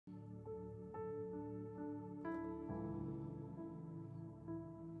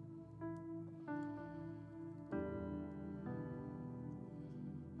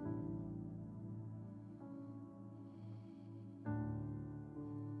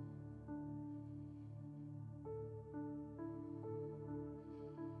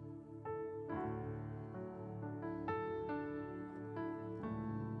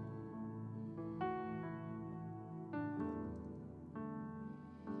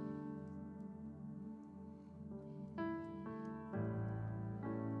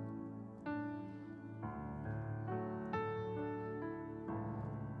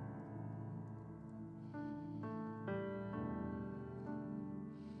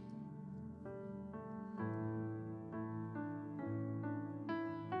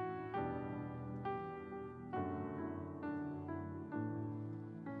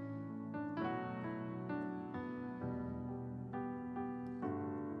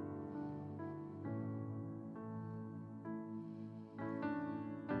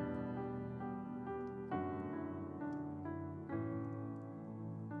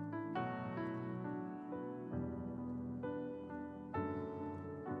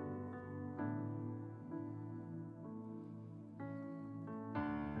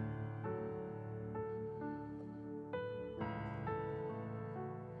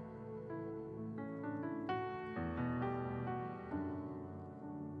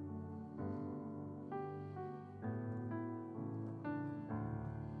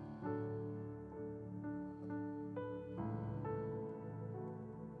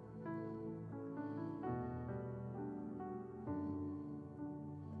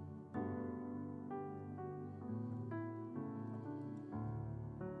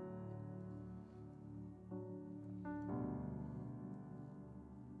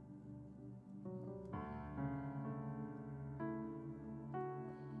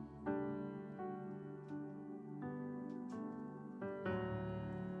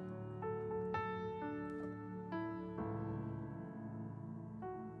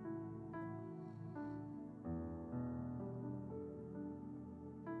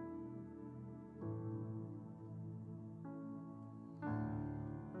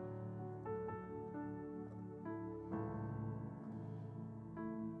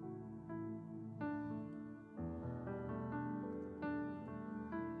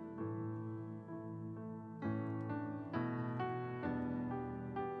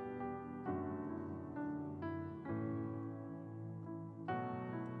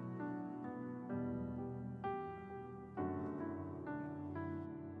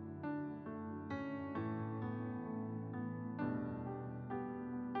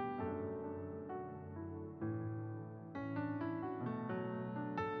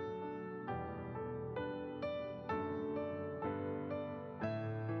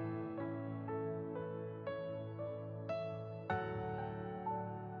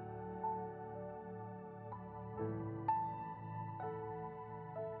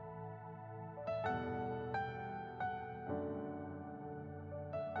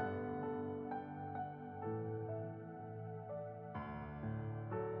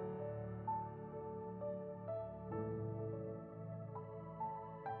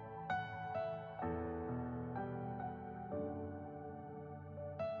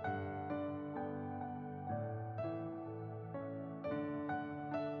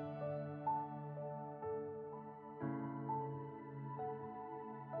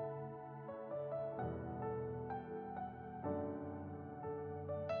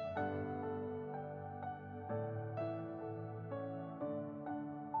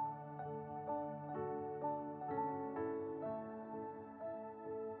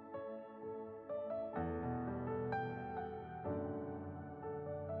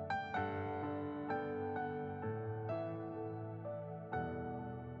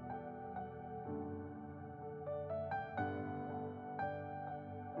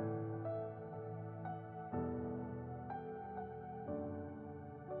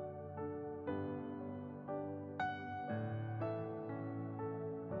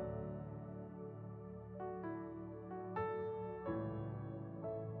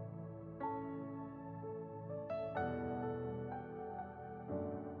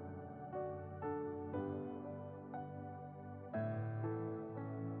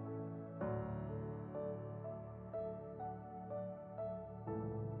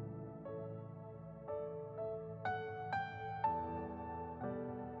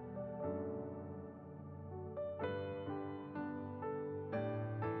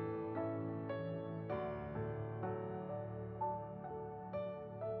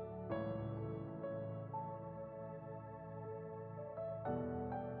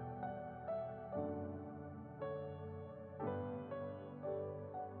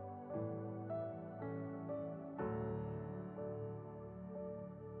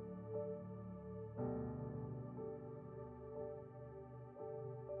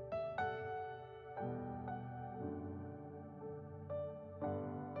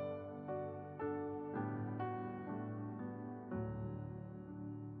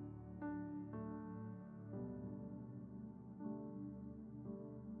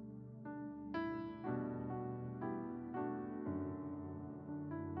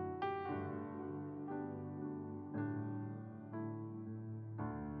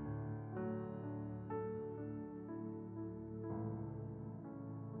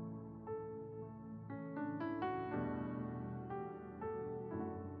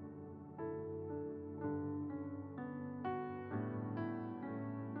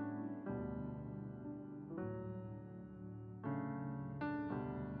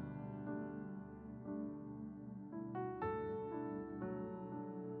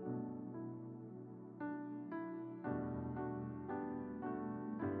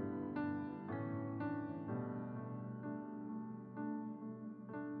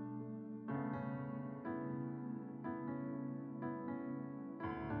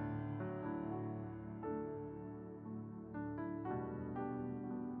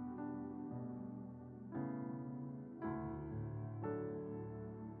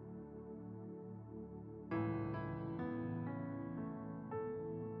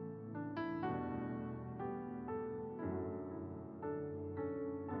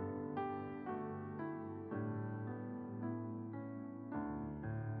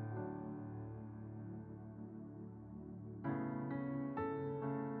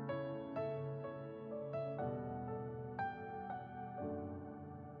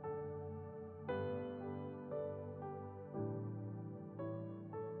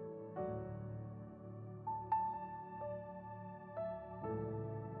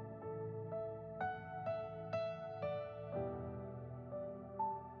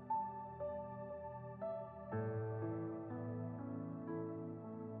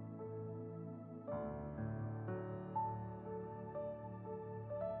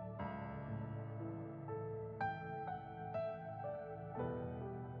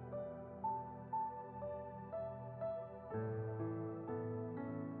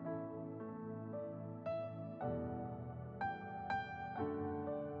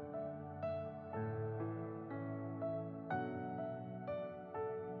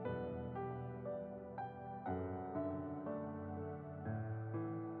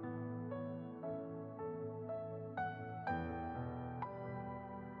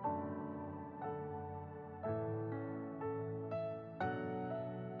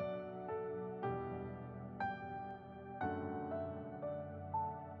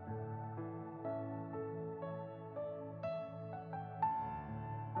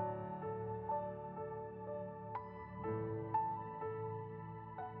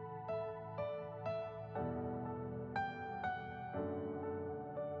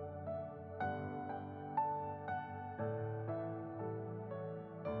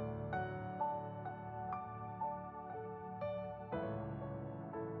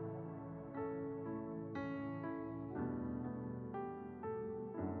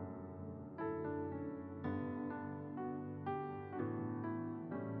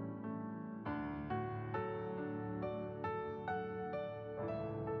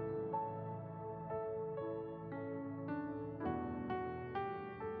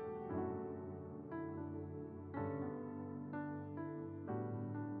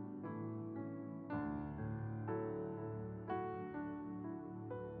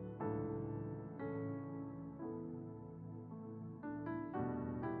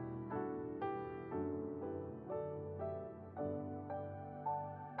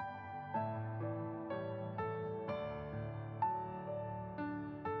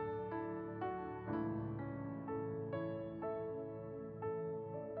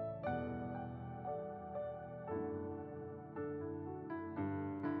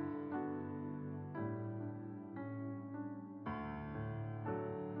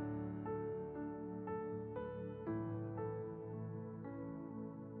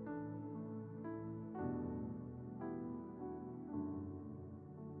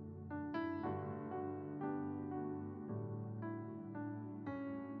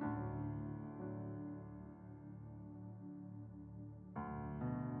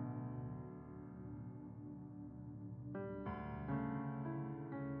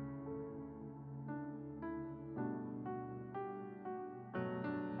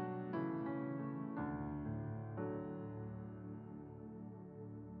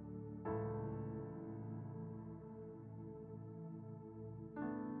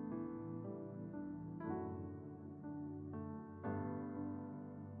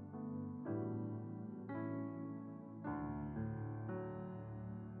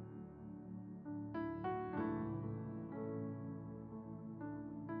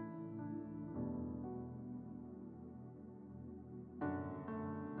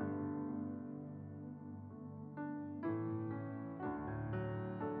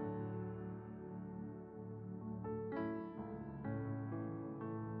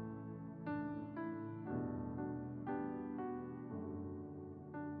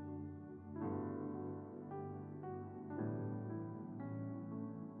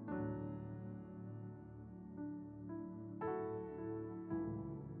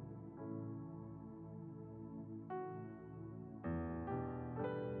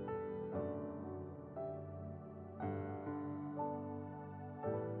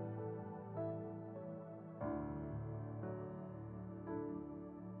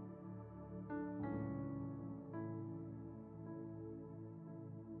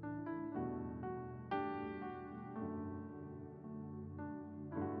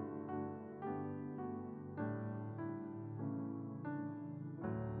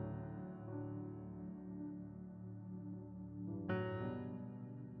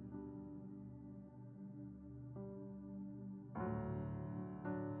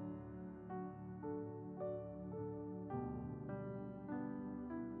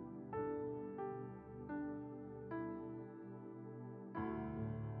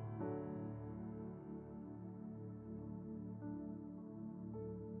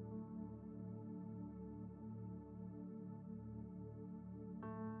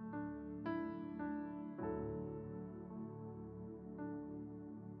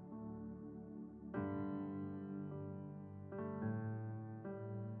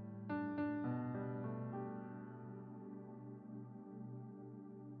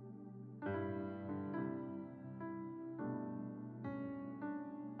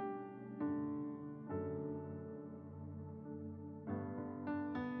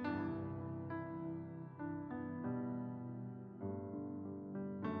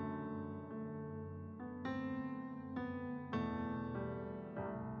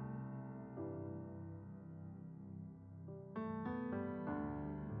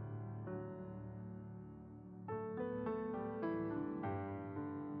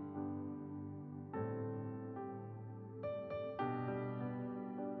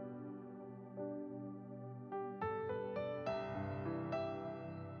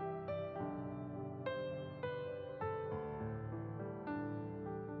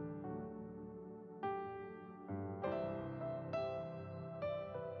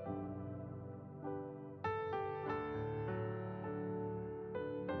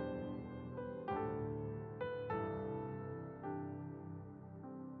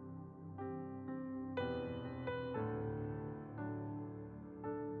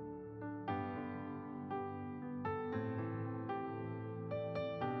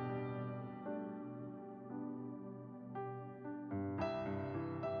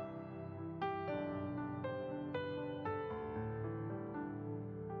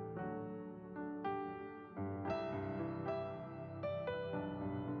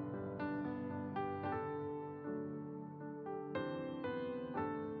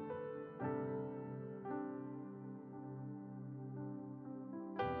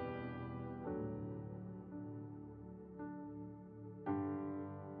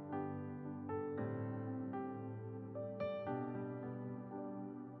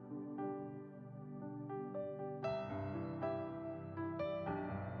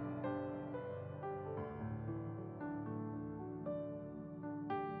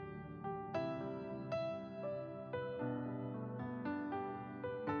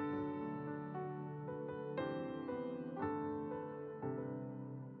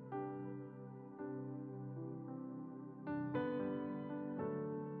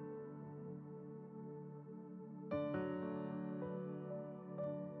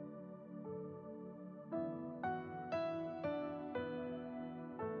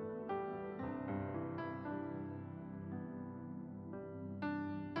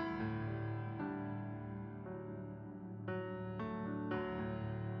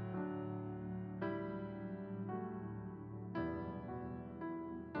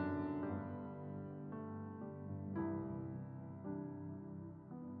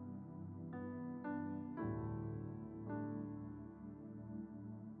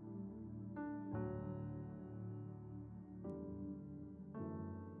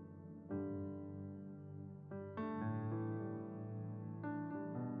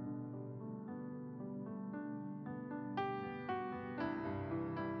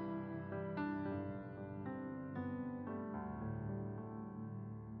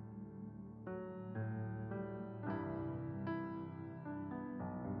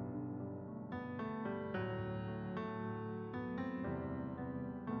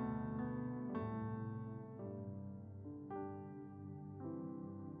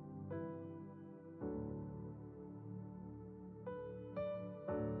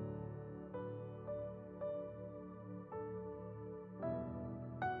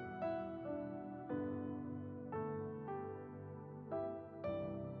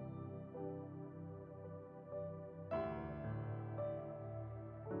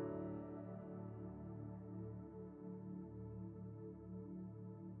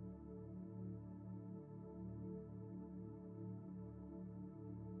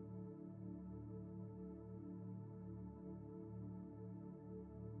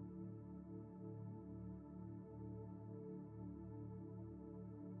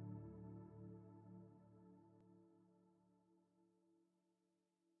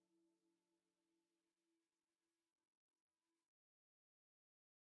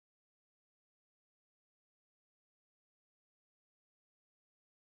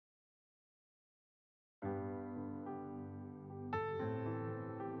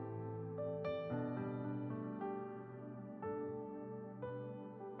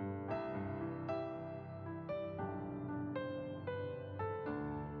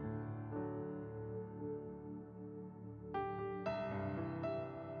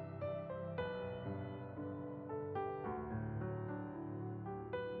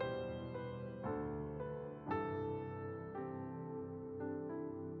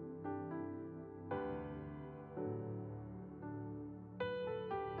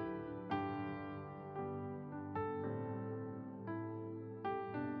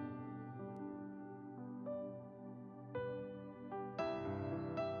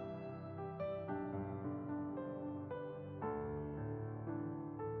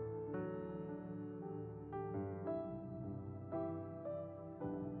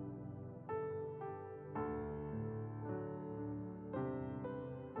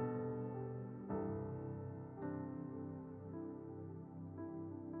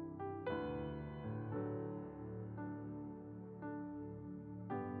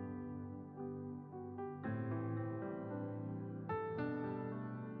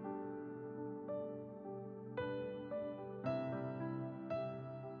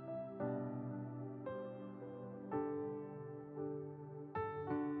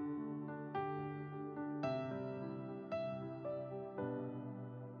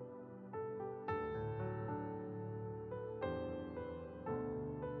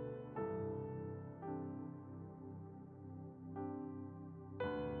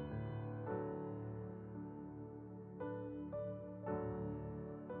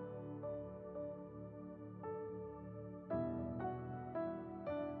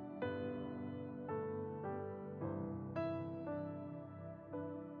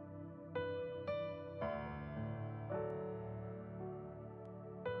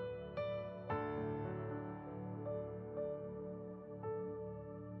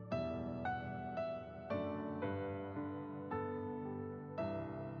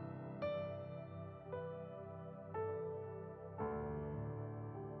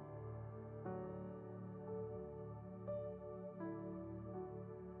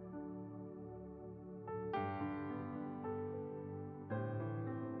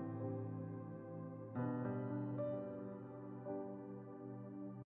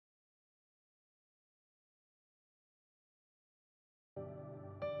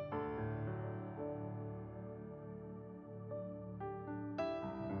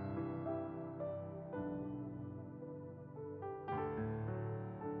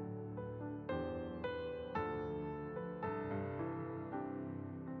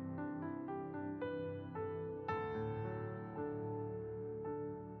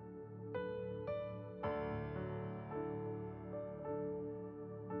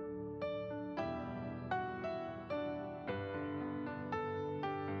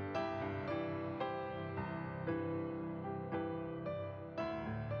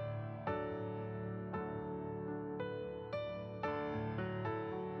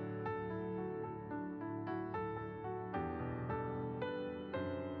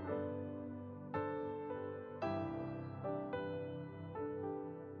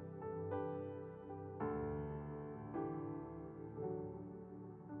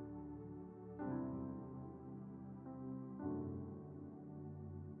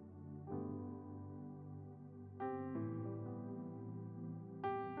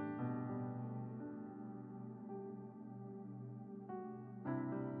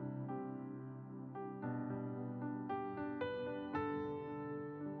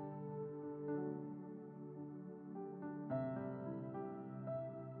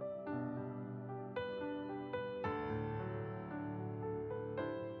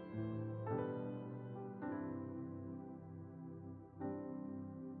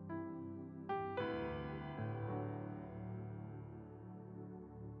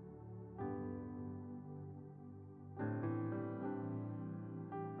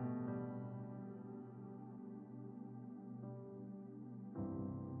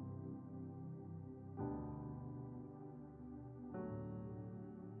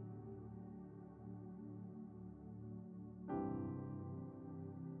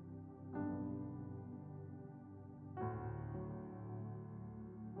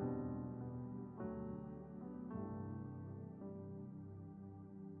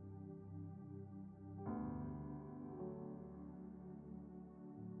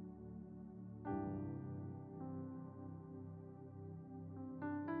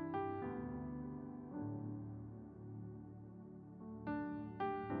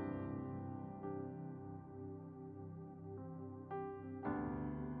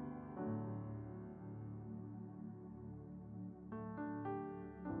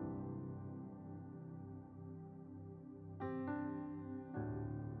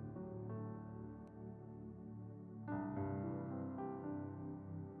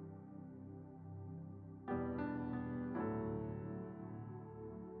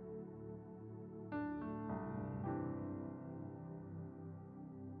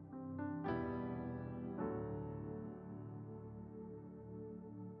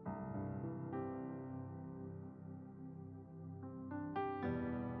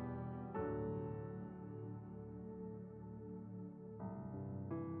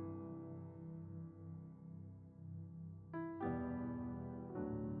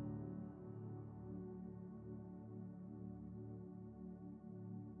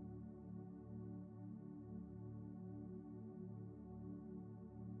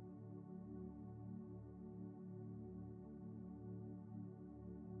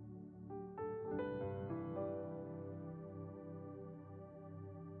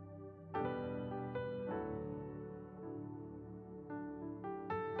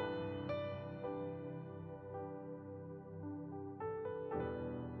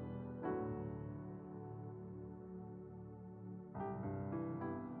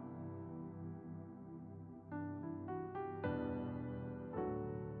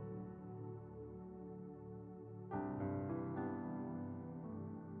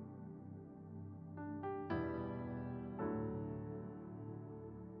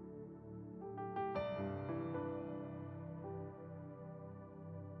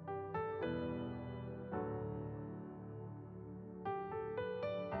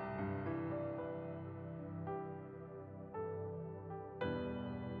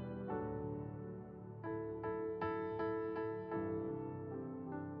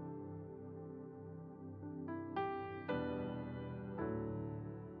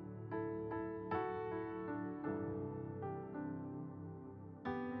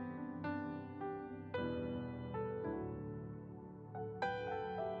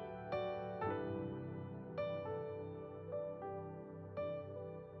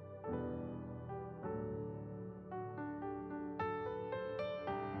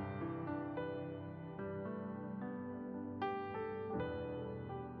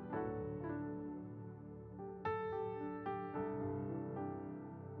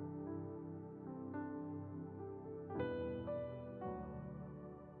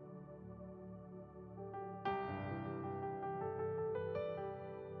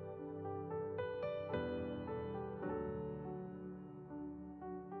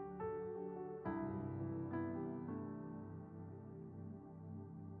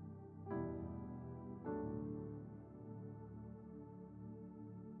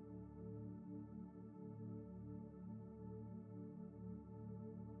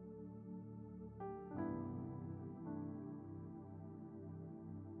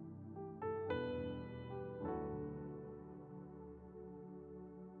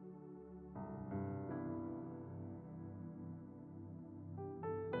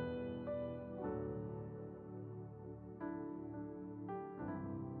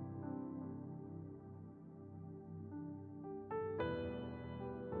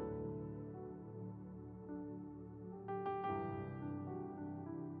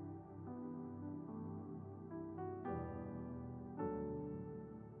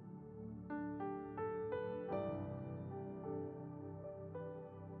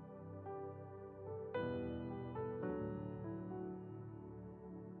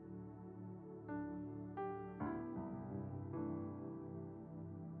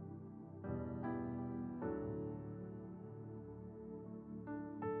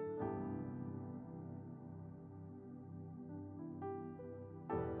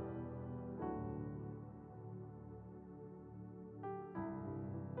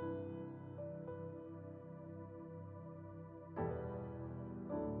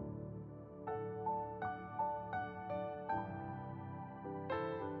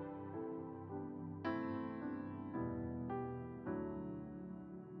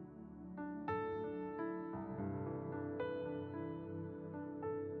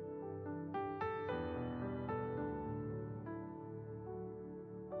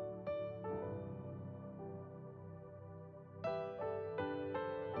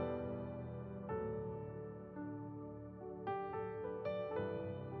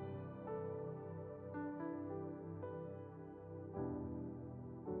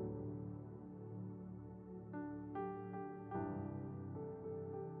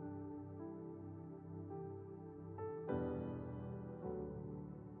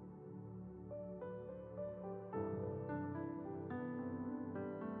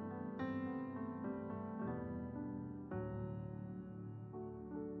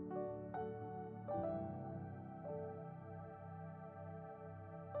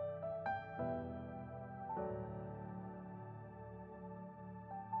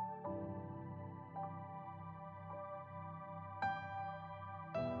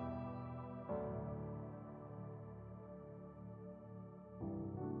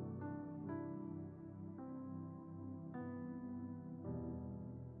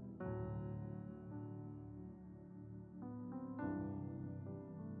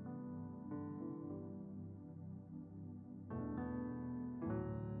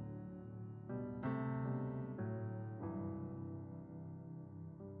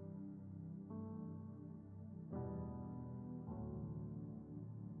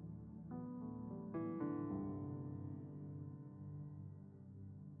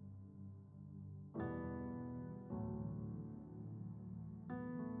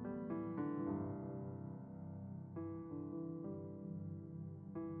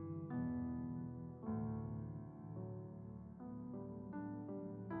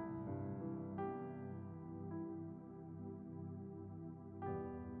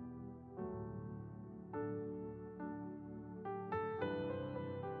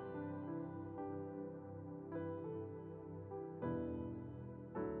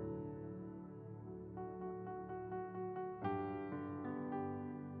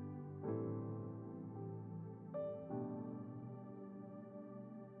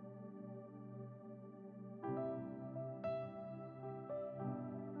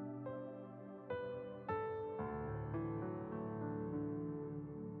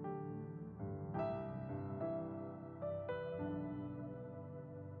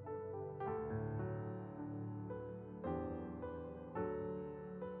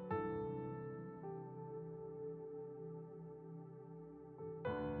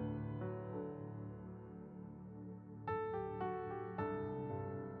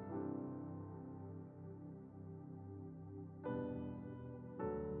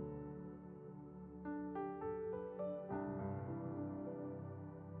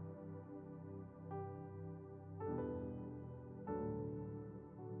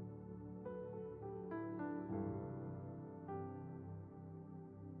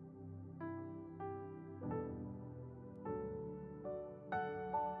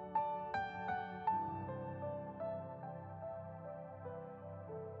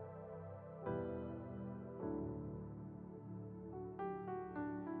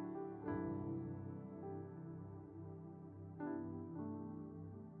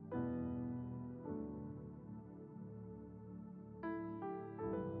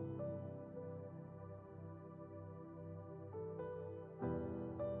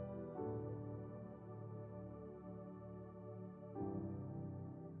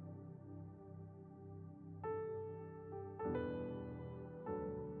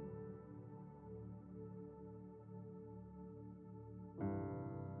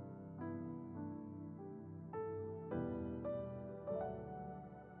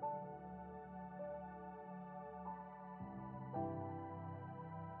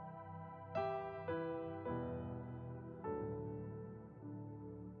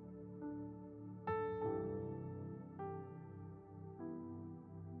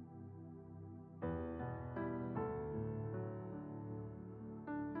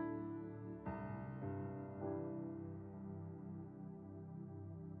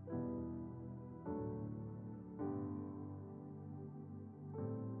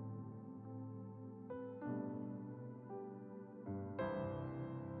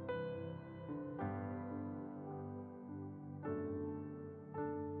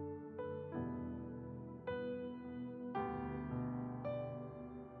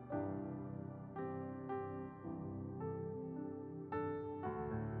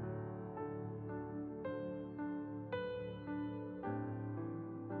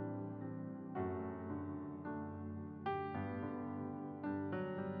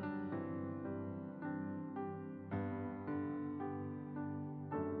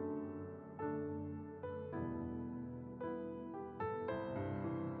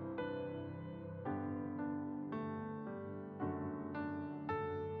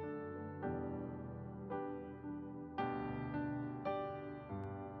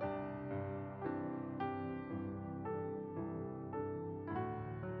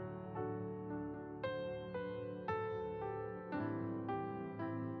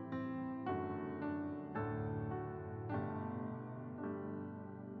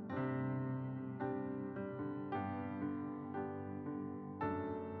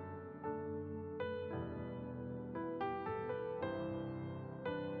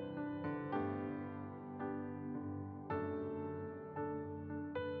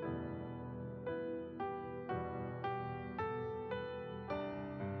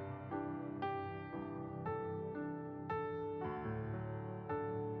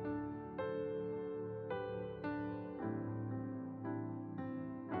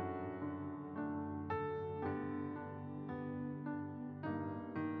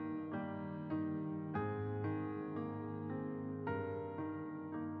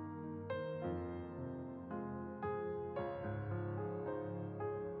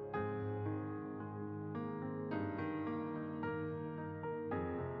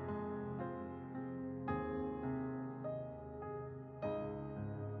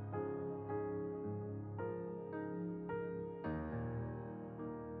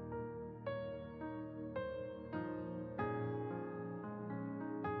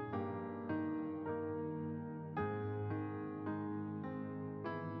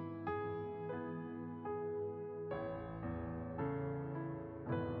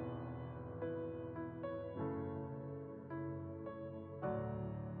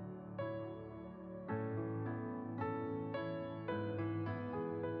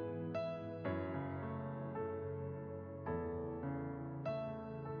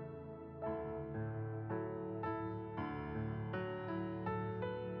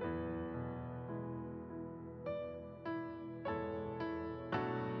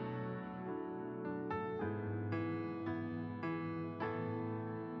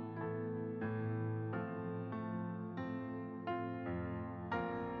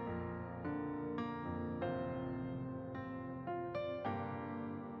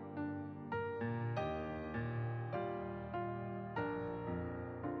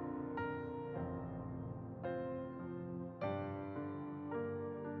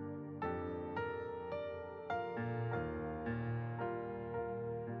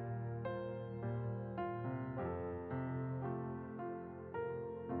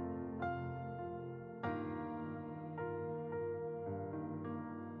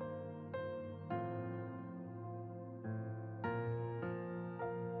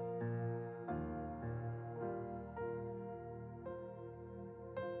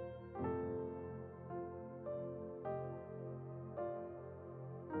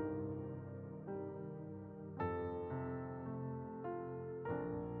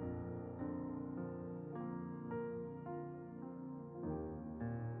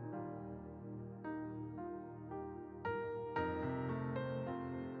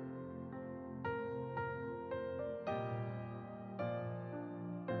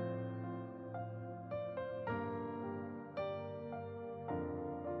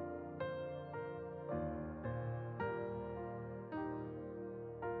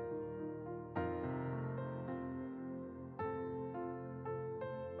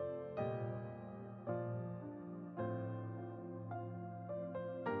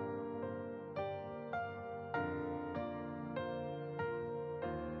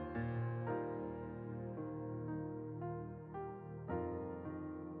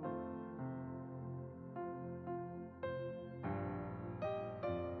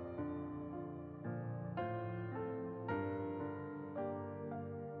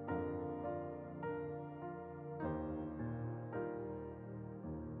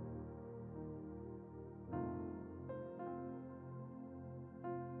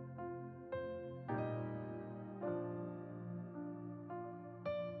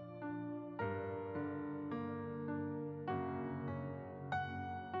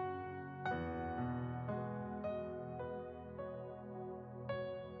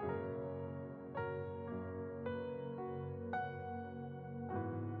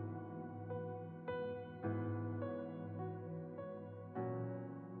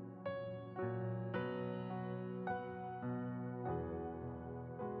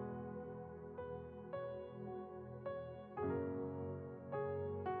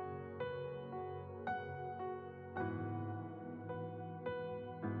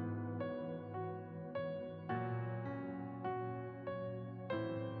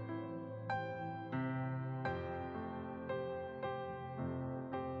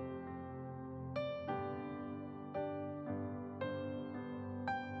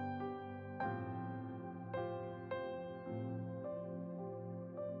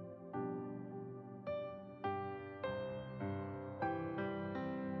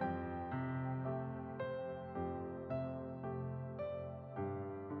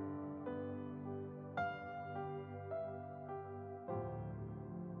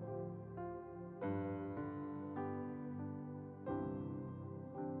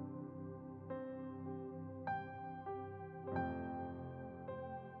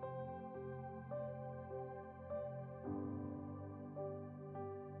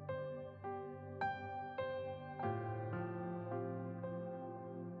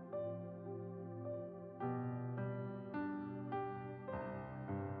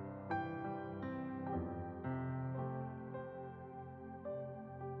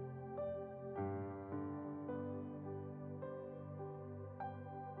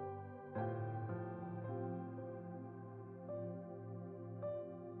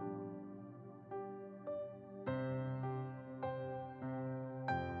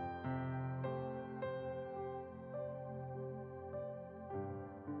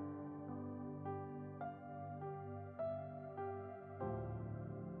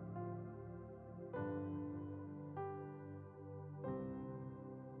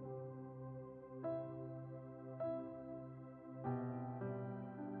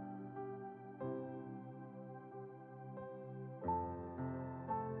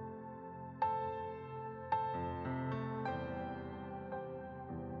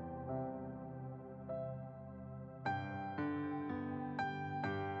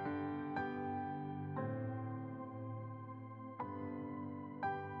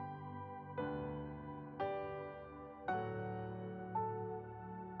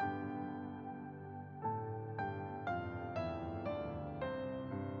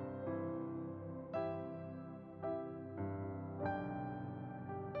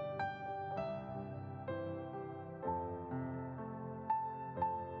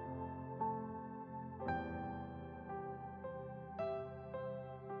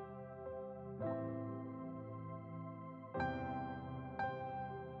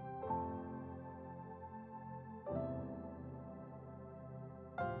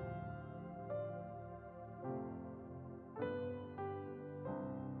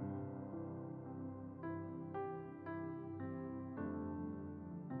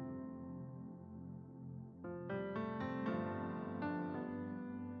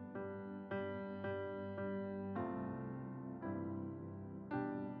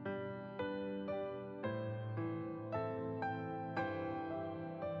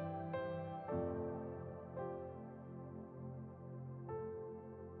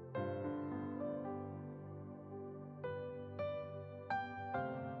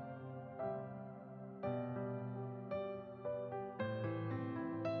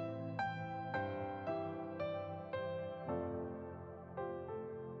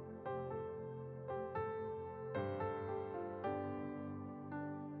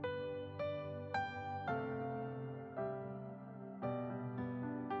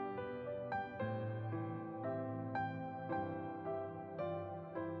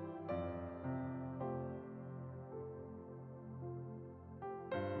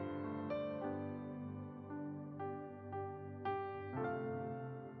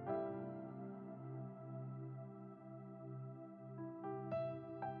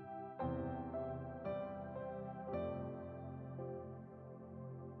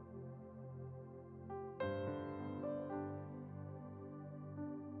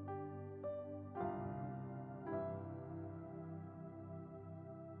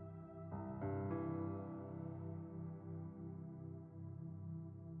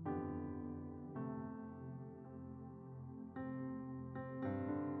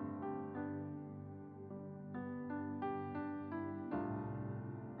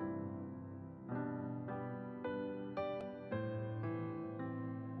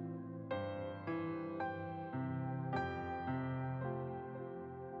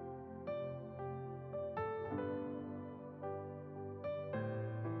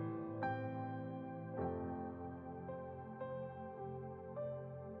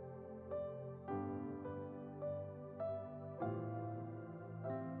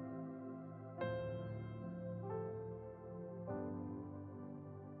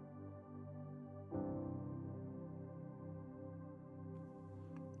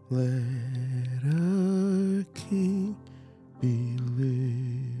Let our King be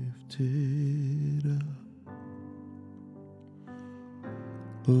lifted up.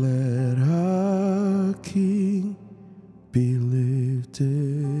 Let our King be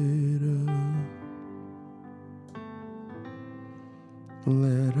lifted up.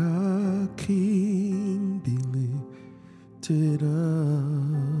 Let our King be lifted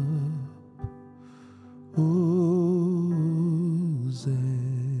up. Hosanna.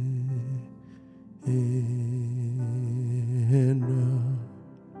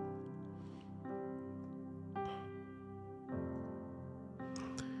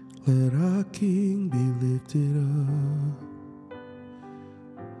 Let our King be lifted up.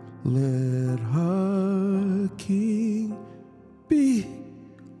 Let our King be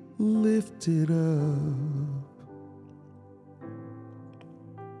lifted up.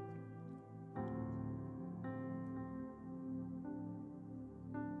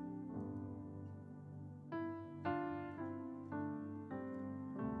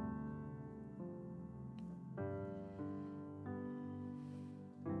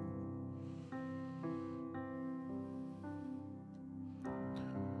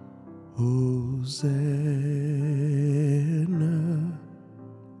 Hosanna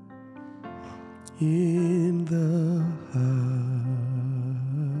in the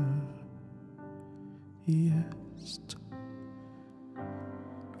highest.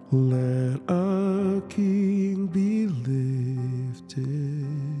 Let our King be lifted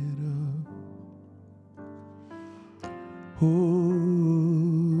up.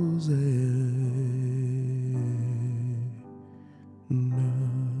 Hosanna.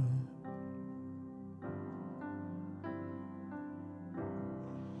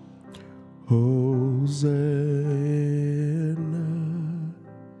 Hosanna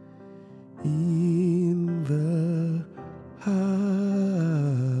in the highest.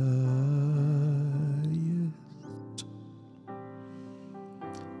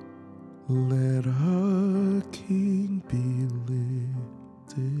 Let our King be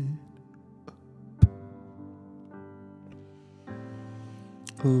lifted up.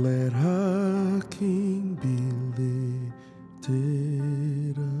 Let our King be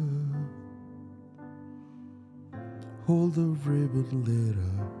lifted up. Hold the ribbon, let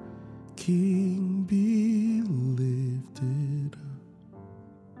our King be lifted up.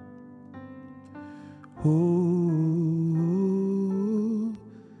 Hosanna.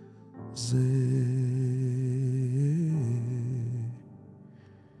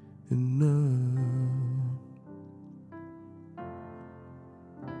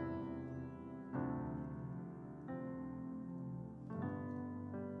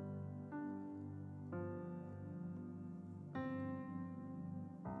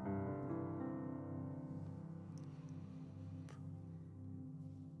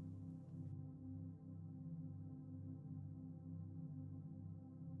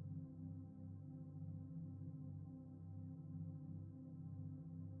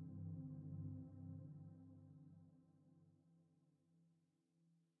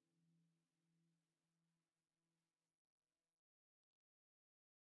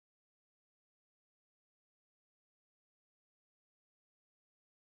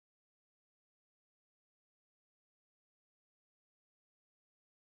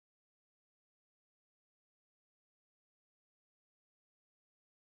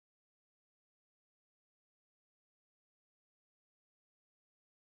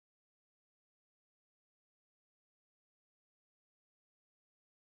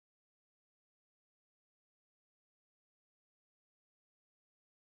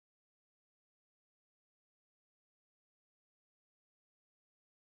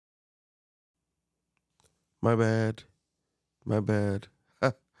 My bad. My bad.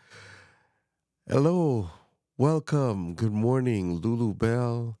 Hello. Welcome. Good morning, Lulu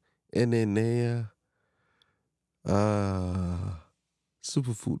Bell, Enenea,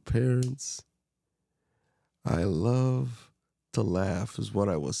 Superfood Parents. I love to laugh is what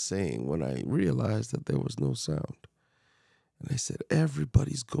I was saying when I realized that there was no sound. And I said,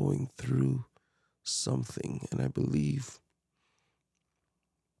 everybody's going through something. And I believe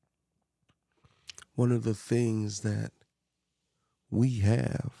one of the things that we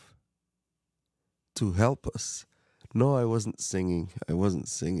have to help us. No, I wasn't singing. I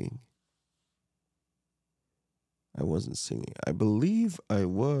believe I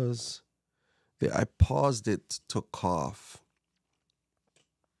was. I paused it to cough.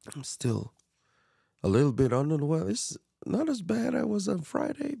 I'm still a little bit under the weather. It's not as bad I was on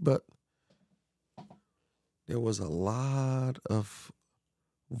Friday, but there was a lot of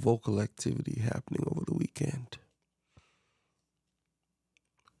vocal activity happening over the weekend.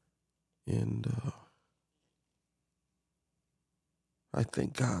 And I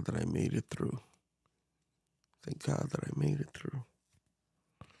thank God that I made it through. Thank God that I made it through.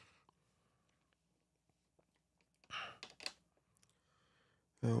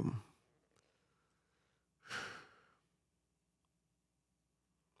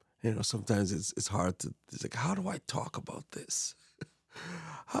 Sometimes it's hard to, it's like, how do I talk about this?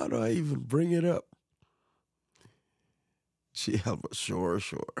 How do I even bring it up? Yeah, but sure.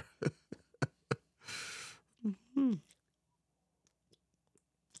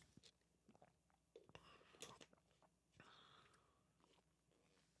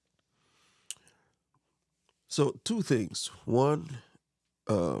 So two things. One,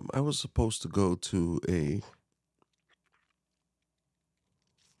 I was supposed to go to a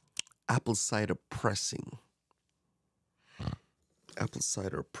apple cider pressing. Apple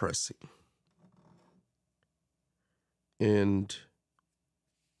cider pressing. And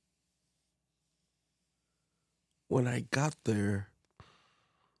when I got there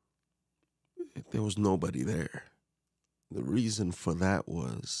was nobody there. The reason for that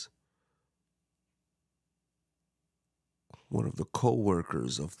was one of the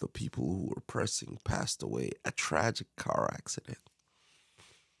co-workers of the people who were pressing passed away, a tragic car accident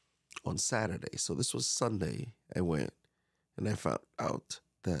on Saturday. So this was Sunday. I went and I found out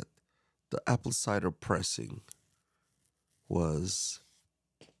that the apple cider pressing was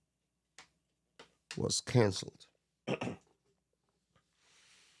canceled.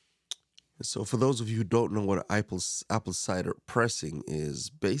 So for those of you who don't know what apple cider pressing is,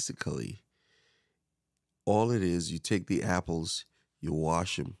 basically all it is, you take the apples, you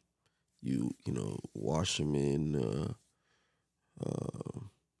wash them, you wash them in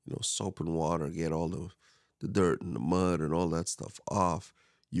soap and water, get all the dirt and the mud and all that stuff off.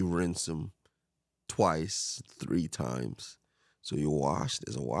 You rinse them twice, 3 times. So you wash.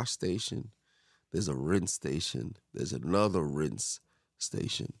 There's a wash station. There's a rinse station. There's another rinse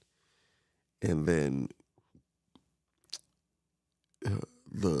station. And then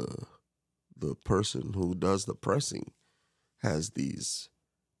the person who does the pressing has these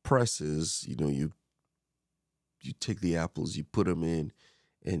presses. You take the apples, you put them in,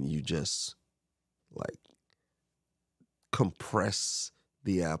 and you just like compress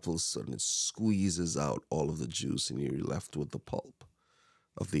the apples so it squeezes out all of the juice, and you're left with the pulp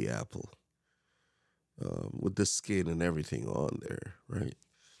of the apple, with the skin and everything on there, right?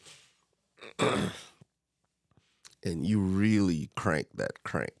 And you really crank that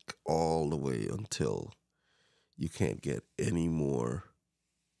crank all the way until you can't get any more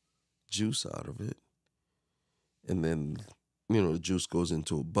juice out of it. And then, the juice goes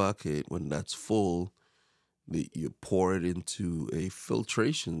into a bucket. When that's full, you pour it into a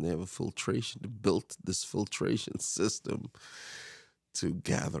filtration. They have a filtration. They built this filtration system to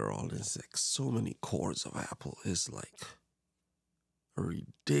gather all this. Like so many cores of apple. It's like a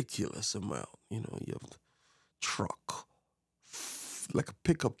ridiculous amount. You have the truck, like a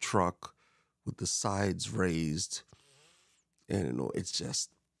pickup truck with the sides raised, and it's just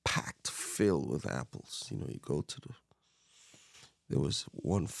packed, filled with apples. You go to there was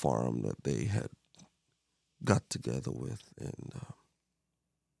one farm that they had got together with, and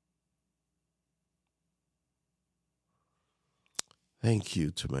thank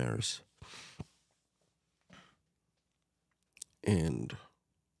you to Immerse. And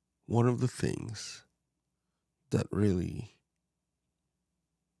one of the things that really,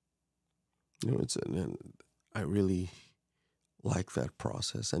 and I really like that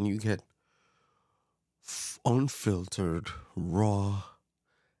process. And you get unfiltered, raw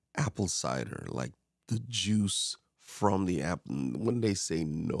apple cider, like the juice from the apple. When they say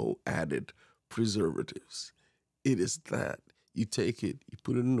no added preservatives, it is that. You take it, you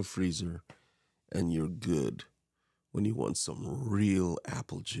put it in the freezer, and you're good when you want some real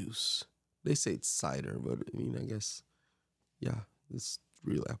apple juice. They say it's cider, but I guess, yeah, it's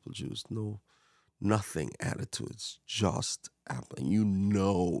real apple juice. Nothing added to it. It's just apple.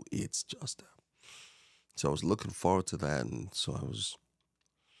 And it's just apple. So I was looking forward to that. And so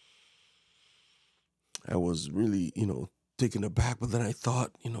I was really, taken aback. But then I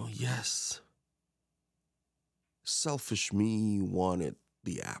thought, yes, selfish me wanted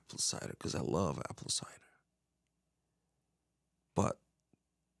the apple cider because I love apple cider. But,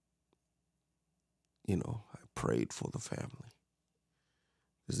 I prayed for the family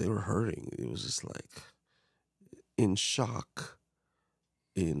because they were hurting. It was just like in shock,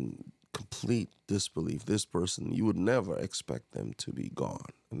 in complete disbelief. This person, you would never expect them to be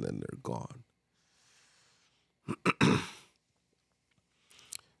gone, and then they're gone.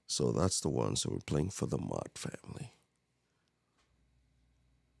 So that's the one. So we're playing for the Mott family.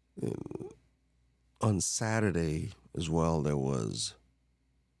 And on Saturday as well, there was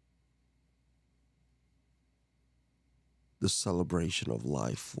the celebration of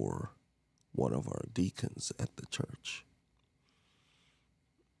life for one of our deacons at the church.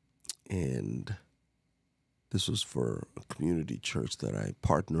 And this was for a community church that I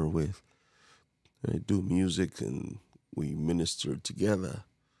partner with. I do music and we minister together,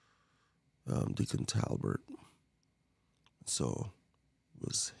 Deacon Talbert. So it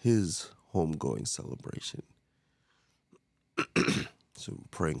was his homegoing celebration. So I'm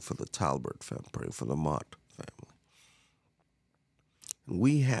praying for the Talbert family, praying for the Mott family. And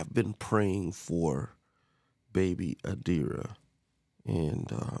we have been praying for baby Adira.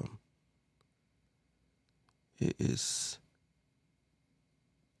 And it's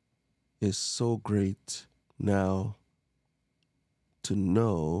so great now to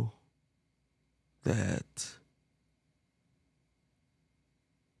know that,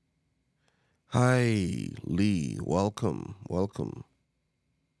 hi, Lee, welcome.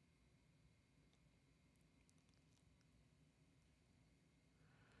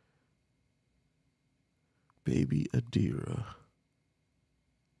 Baby Adira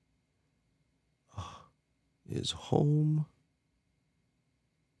is home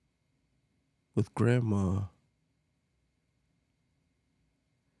with grandma,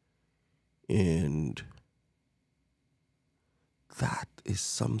 and that is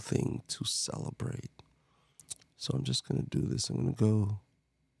something to celebrate. So I'm just gonna do this. I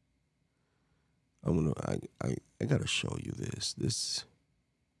gotta show you this. This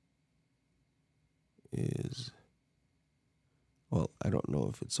is, well, I don't know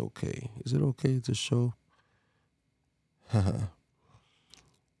if it's okay. Is it okay to show?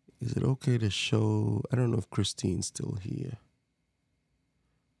 Is it okay to show? I don't know if Christine's still here.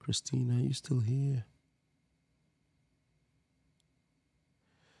 Christine, are you still here?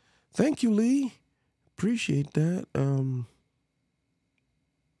 Thank you, Lee. Appreciate that. Oh,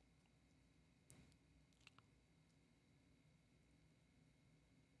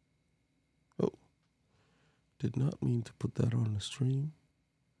 did not mean to put that on the stream.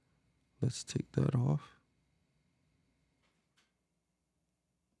 Let's take that off.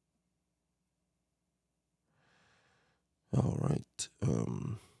 All right.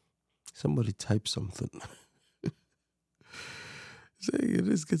 Somebody type something. Say,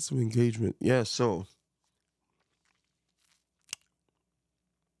 let's get some engagement. Yeah, so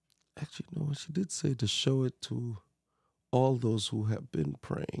actually, no, she did say to show it to all those who have been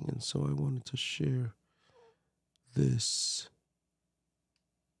praying. And so I wanted to share this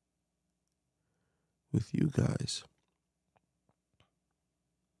with you guys.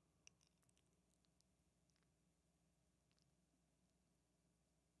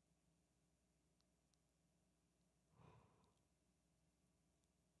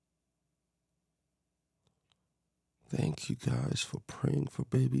 Thank you guys for praying for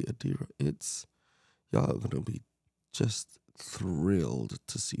baby Adira. Y'all are going to be just thrilled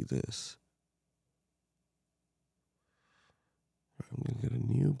to see this. I'm going to get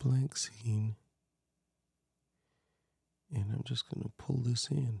a new blank scene. And I'm just going to pull this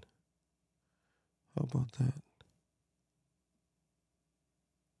in. How about that?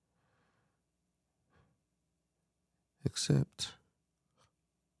 Except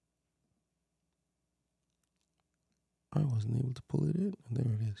I wasn't able to pull it in. And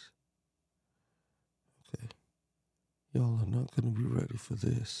there it is. Okay. Y'all are not going to be ready for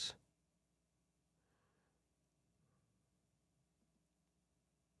this.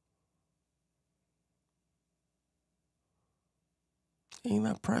 Ain't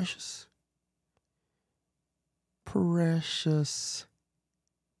that precious? Precious.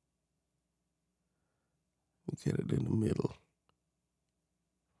 We get it in the middle.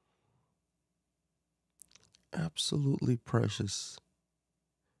 Absolutely precious.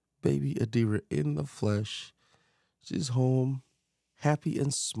 Baby Adira in the flesh. She's home, happy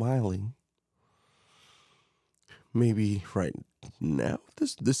and smiling. Maybe right now,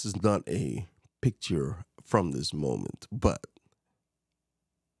 this is not a picture from this moment, but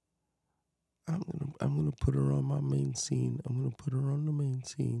I'm gonna put her on my main scene. I'm gonna put her on the main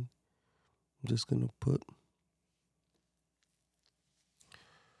scene. I'm just gonna put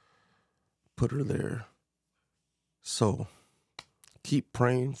her there. So keep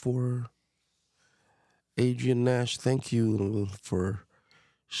praying for Adrian Nash. Thank you for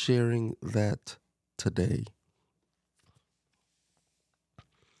sharing that today.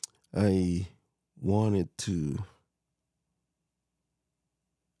 I wanted to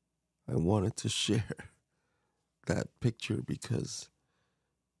share that picture because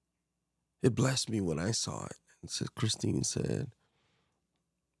it blessed me when I saw it. And so Christine said,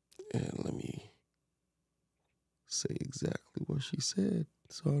 and let me say exactly what she said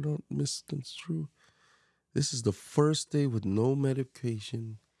so I don't misconstrue. This is the first day with no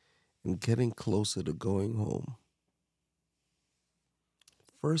medication and getting closer to going home.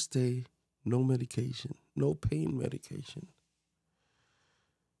 First day, no medication, no pain medication.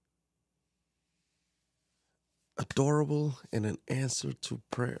 Adorable and an answer to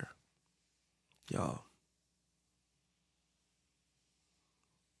prayer. Y'all.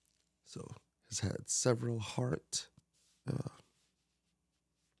 So, has had several heart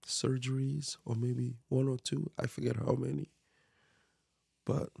surgeries, or maybe one or two. I forget how many.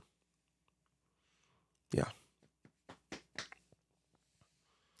 But, yeah.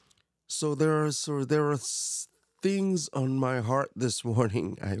 So there are things on my heart this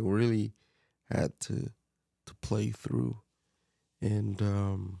morning I really had to play through.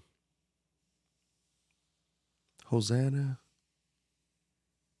 And Hosanna,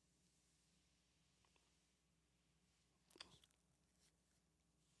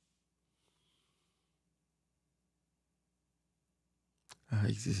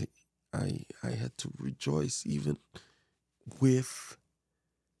 I I had to rejoice even with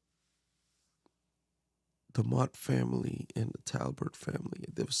the Mott family and the Talbert family.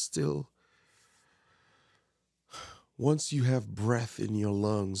 There was still, once you have breath in your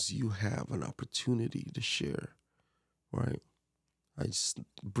lungs, you have an opportunity to share, right? I just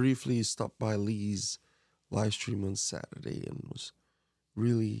briefly stopped by Lee's live stream on Saturday and was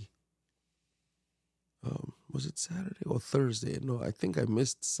really, was it Saturday or Thursday? No, I think I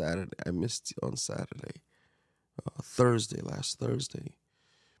missed Saturday. I missed on Saturday, last Thursday,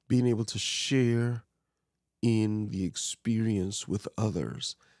 being able to share in the experience with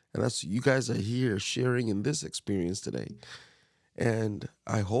others. And that's, you guys are here sharing in this experience today. And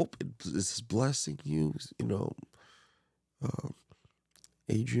I hope it is blessing you. You know,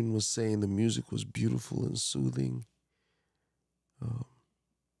 Adrian was saying the music was beautiful and soothing.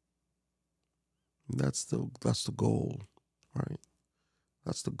 That's the goal, right?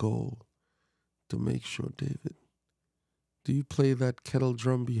 That's the goal, to make sure, David. Do you play that kettle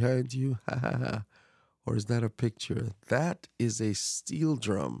drum behind you? Or is that a picture? That is a steel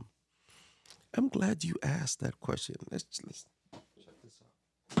drum. I'm glad you asked that question. Let's check this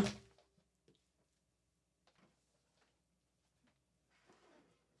out.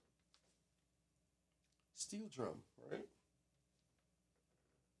 Steel drum, right?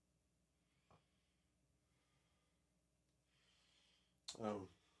 Um,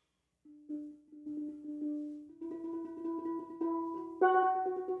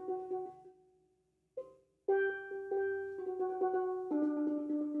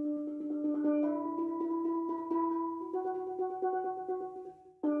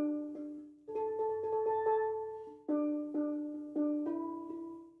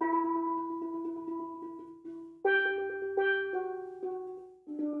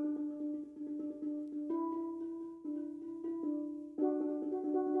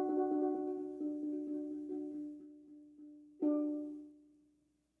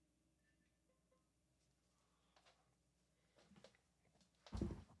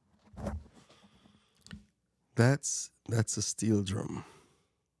 that's a steel drum.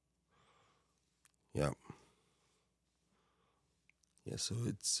 Yeah. Yeah, so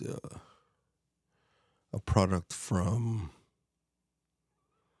it's a product from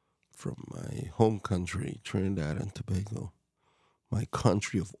my home country, Trinidad and Tobago, my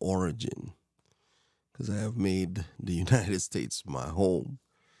country of origin, because I have made the United States my home,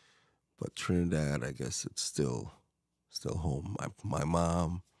 but Trinidad, I guess it's still home. My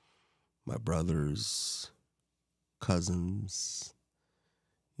mom, my brothers, cousins,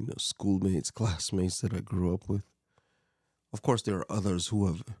 schoolmates, classmates that I grew up with. Of course, there are others who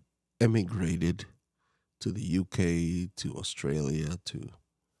have emigrated to the UK, to Australia, to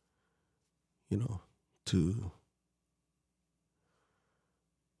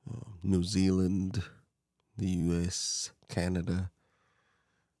New Zealand, the US, Canada.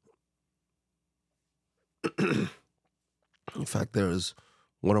 In fact, there's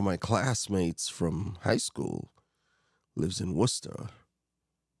one of my classmates from high school lives in Worcester,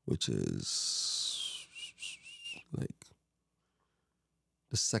 which is like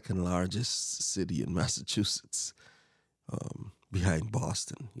the second largest city in Massachusetts, behind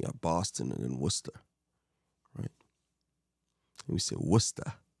Boston. Yeah, Boston and then Worcester, right? And we say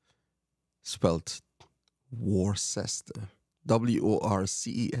Worcester, spelled Worcester,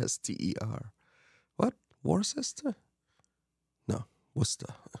 Worcester. What? Worcester? No,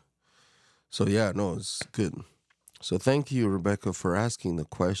 Worcester. So yeah, no, it's good. So thank you, Rebecca, for asking the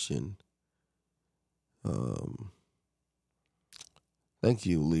question. Thank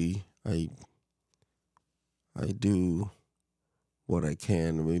you, Lee. I I do what I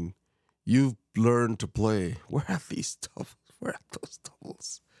can. I mean, you've learned to play. Where are these doubles? Where are those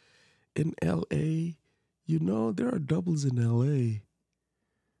doubles? In LA, you know, there are doubles in LA.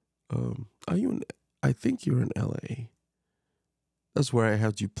 Are you in, I think you're in LA. That's where I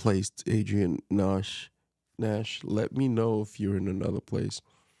had you placed, Adrian Nash. Let me know if you're in another place.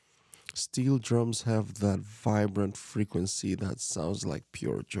 Steel drums have that vibrant frequency that sounds like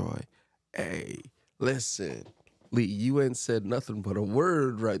pure joy. Hey, listen, Lee, you ain't said nothing but a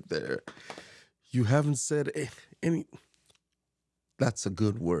word right there. You haven't said any. That's a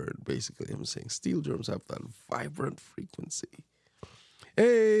good word, basically. I'm saying steel drums have that vibrant frequency.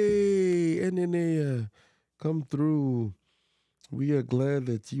 Hey, Enenea, come through. We are glad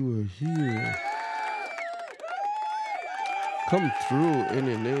that you are here. Come through,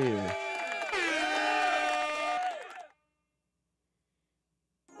 Enenea.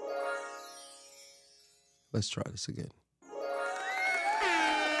 Let's try this again.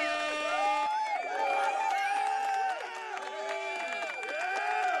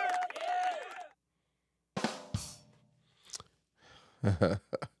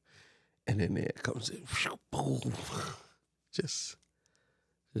 And then it comes in, boom. Just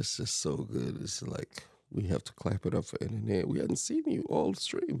so good. It's like we have to clap it up for internet. We hadn't seen you all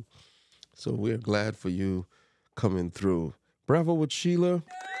stream, so we're glad for you coming through. Bravo with Sheila.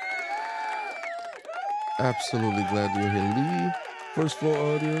 Absolutely glad you're here, Lee. First floor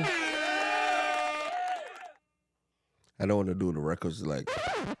audio. I don't want to do the records like.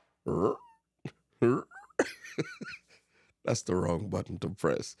 That's the wrong button to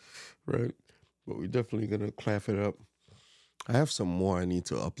press, right? But we're definitely gonna clap it up. I have some more I need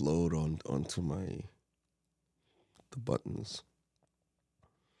to upload onto the buttons.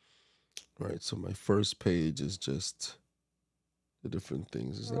 Right, so my first page is just the different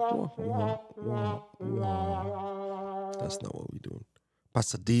things. It's like wah, wah, wah, wah. That's not what we're doing.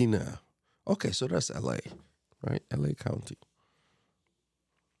 Pasadena. Okay, so that's LA, right? LA County.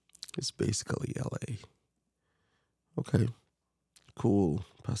 It's basically LA. Okay, cool.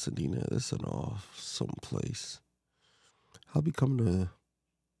 Pasadena. This is an awesome place. I'll be coming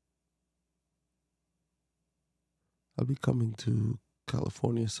to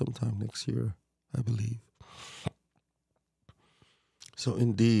California sometime next year, I believe. So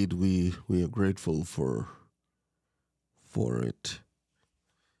indeed, we are grateful for it,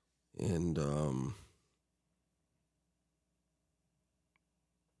 and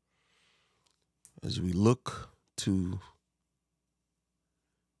as we look to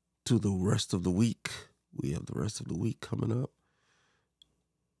the rest of the week, we have the rest of the week coming up.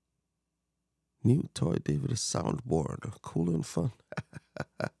 New toy, David, a soundboard, cool and fun.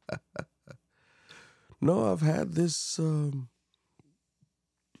 No, I've had this.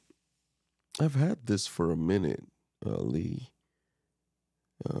 I've had this for a minute, Lee.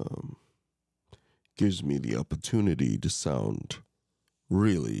 Gives me the opportunity to sound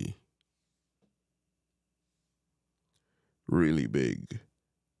really, really big.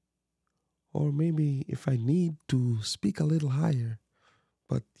 Or maybe if I need to speak a little higher.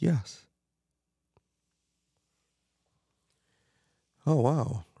 But yes. Oh,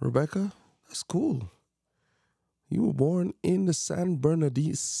 wow. Rebecca, that's cool. You were born in the San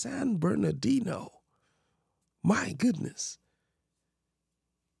Bernardino. My goodness.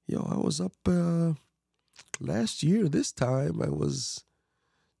 Yo, I was up last year. This time I was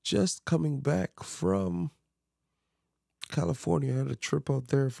just coming back from California. I had a trip out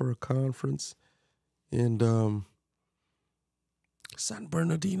there for a conference. And San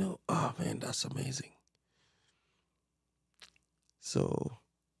Bernardino, oh man, that's amazing. So,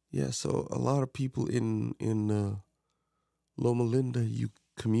 yeah, so a lot of people in Loma Linda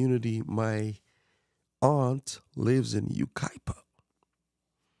community. My aunt lives in Yucaipa.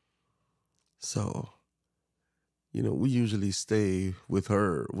 So, you know, we usually stay with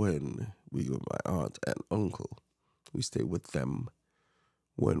her when we go with my aunt and uncle. We stay with them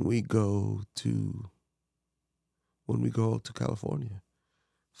when we go to California,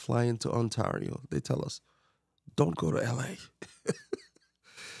 fly into Ontario. They tell us, don't go to LA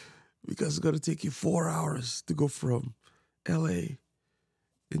because it's going to take you 4 hours to go from LA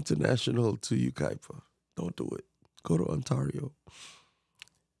International to Yucaipa. Don't do it. Go to Ontario.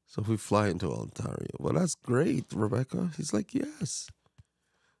 So we fly into Ontario. Well, that's great, Rebecca. He's like, yes.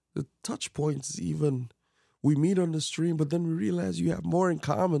 The touch points even, we meet on the stream, but then we realize you have more in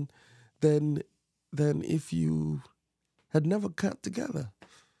common than if you had never got together.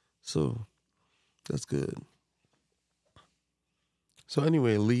 So that's good. So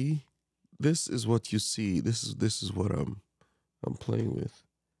anyway, Lee, this is what you see. This is what I'm playing with.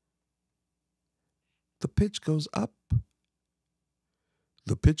 The pitch goes up.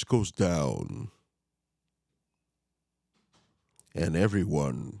 The pitch goes down. And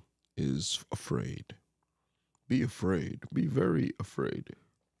everyone is afraid. Be afraid. Be very afraid.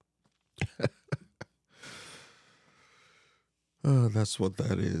 That's what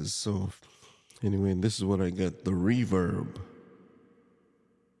that is. So anyway, this is what I get. The reverb.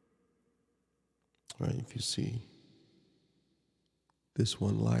 Right, if you see this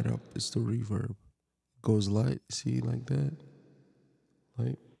one light up, it's the reverb. Goes light, see, like that.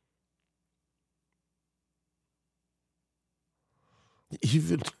 Light.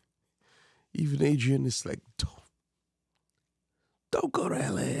 Even Adrian is like, don't go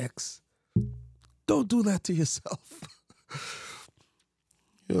to LAX. Don't do that to yourself.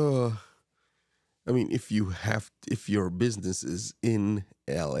 I mean, if your business is in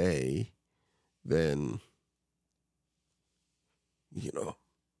LA, then, it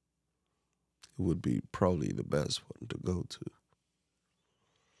would be probably the best one to go to.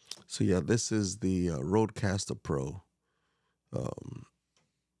 So yeah, this is the Rodecaster Pro.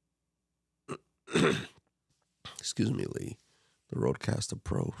 Excuse me, Lee. The Rodecaster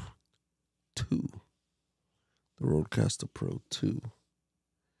Pro 2. The Rodecaster Pro 2.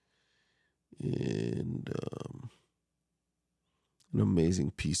 And an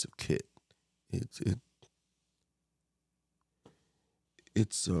amazing piece of kit. It's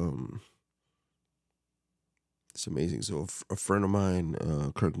amazing. So a friend of mine,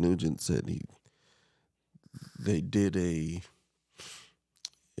 Kirk Nugent, said they did a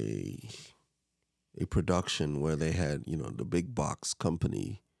production where they had, the big box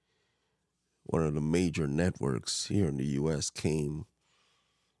company, one of the major networks here in the U.S. came,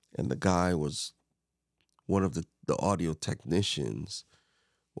 and the guy was one of the audio technicians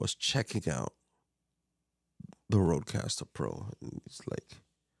was checking out the Rodecaster Pro, and it's like,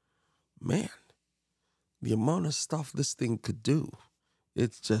 man, the amount of stuff this thing could do,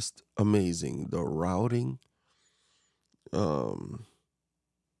 it's just amazing. The routing, and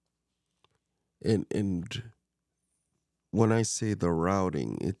when I say the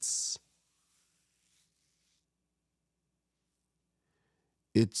routing, it's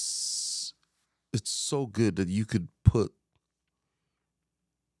so good that you could put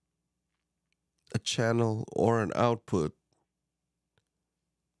a channel or an output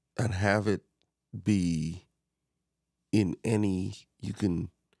and have it be in any, you can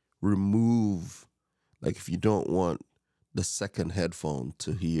remove, like if you don't want the second headphone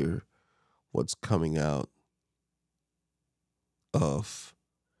to hear what's coming out of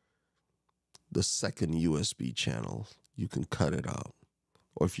the second USB channel, you can cut it out.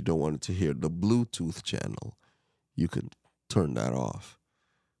 Or if you don't want it to hear the Bluetooth channel, you can turn that off.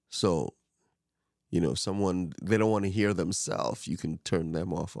 So, someone, they don't want to hear themselves, you can turn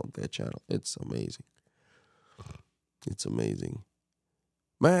them off on their channel. It's amazing. It's amazing.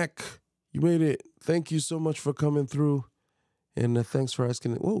 Mac, you made it. Thank you so much for coming through. And thanks for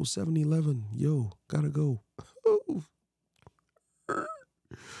asking. Whoa, 7-Eleven. Yo, gotta go.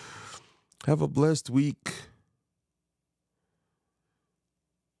 Have a blessed week.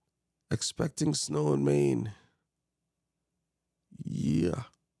 Expecting snow in Maine. Yeah.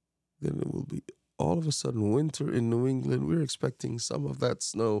 Then it will be all of a sudden winter in New England. We're expecting some of that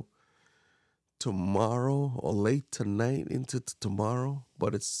snow tomorrow or late tonight into tomorrow.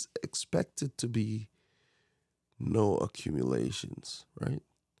 But it's expected to be no accumulations, right?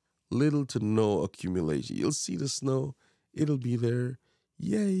 Little to no accumulation. You'll see the snow. It'll be there.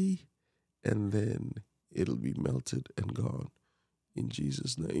 Yay. And then it'll be melted and gone. In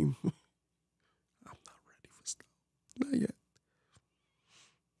Jesus' name. I'm not ready for snow. Not yet.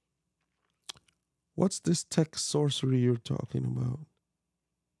 What's this tech sorcery you're talking about?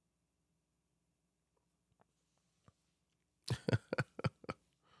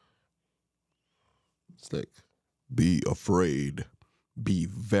 It's like, be afraid. Be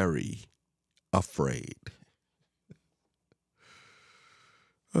very afraid.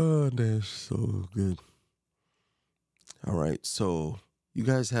 Oh, that's so good. All right, so you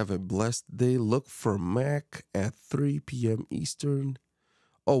guys have a blessed day. Look for Mac at 3 p.m. Eastern.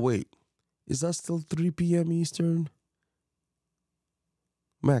 Oh, wait. Is that still 3 p.m. Eastern?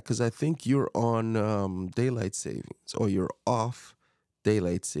 Mac, because I think you're on daylight savings, or you're off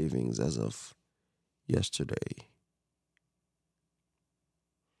daylight savings as of yesterday.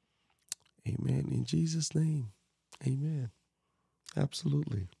 Amen. In Jesus' name. Amen.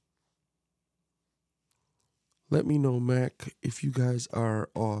 Absolutely. Let me know, Mac, if you guys are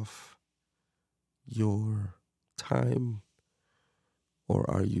off your time, or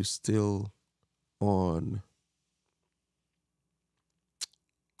are you still on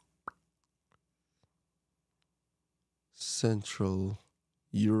Central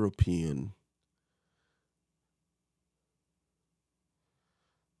European.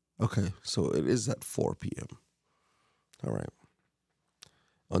 Okay, so it is at 4 p.m. All right.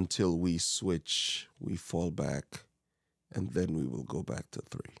 Until we switch, we fall back, and then we will go back to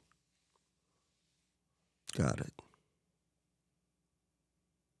 3. Got it.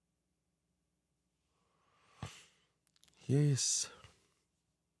 Yes.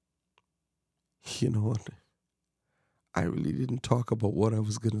 You know what? I really didn't talk about what I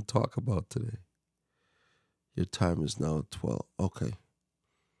was going to talk about today. Your time is now 12. Okay.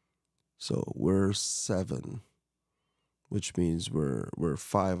 So we're 7, which means we're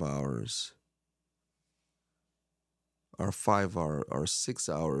 5 hours. Our 6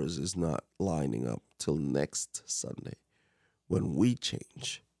 hours is not lining up till next Sunday when we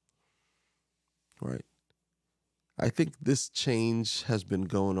change. Right? I think this change has been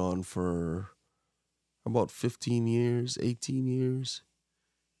going on for about 15 years, 18 years.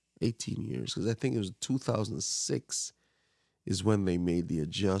 18 years, because I think it was 2006 is when they made the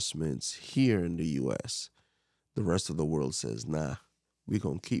adjustments here in the U.S. The rest of the world says, nah, we're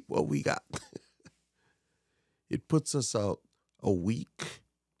going to keep what we got. It puts us out a week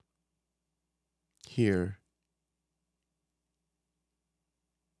here.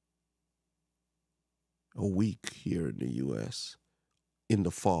 A week here in the U.S. in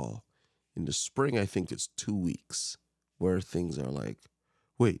the fall. In the spring, I think it's 2 weeks where things are like,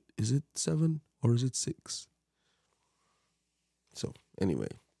 wait, is it 7 or is it 6? So anyway,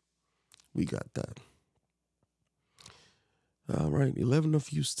 we got that. All right, 11 of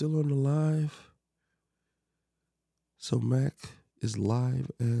you still on the live. So Mac is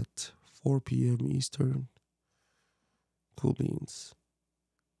live at 4 p.m. Eastern. Cool beans.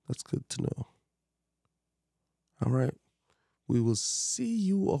 That's good to know. All right. We will see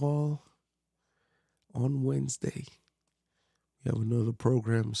you all on Wednesday. We have another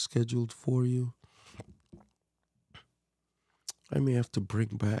program scheduled for you. I may have to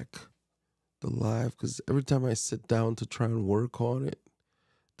bring back the live because every time I sit down to try and work on it,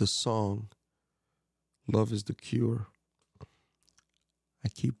 the song, Love is the Cure, I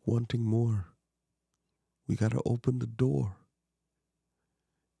keep wanting more. We got to open the door.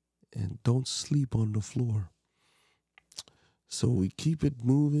 And don't sleep on the floor. So we keep it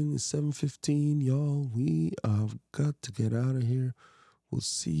moving. It's 7:15, y'all. We have got to get out of here. We'll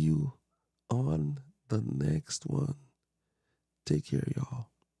see you on the next one. Take care, y'all.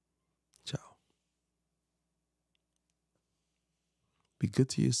 Ciao. Be good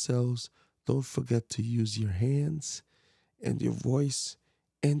to yourselves. Don't forget to use your hands and your voice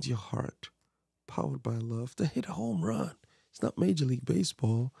and your heart, powered by love, to hit a home run. It's not Major League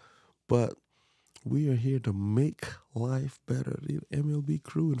Baseball, but we are here to make life better. The MLB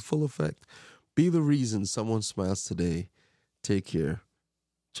crew in full effect. Be the reason someone smiles today. Take care.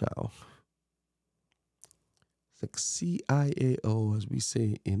 Ciao. It's like CIAO, as we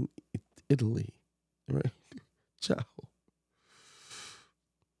say in Italy. Right? Ciao.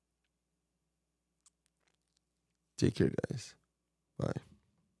 Take care, guys. Bye.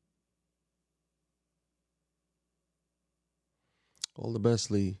 All the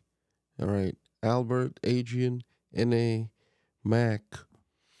best, Lee. All right. Albert, Adrian, N.A., Mac,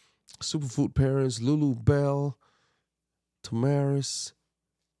 Superfood Parents, Lulu Bell, Tamaris.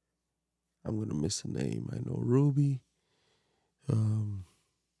 I'm going to miss a name. I know Ruby.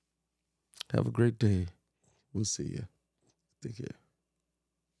 Have a great day. We'll see you. Take care.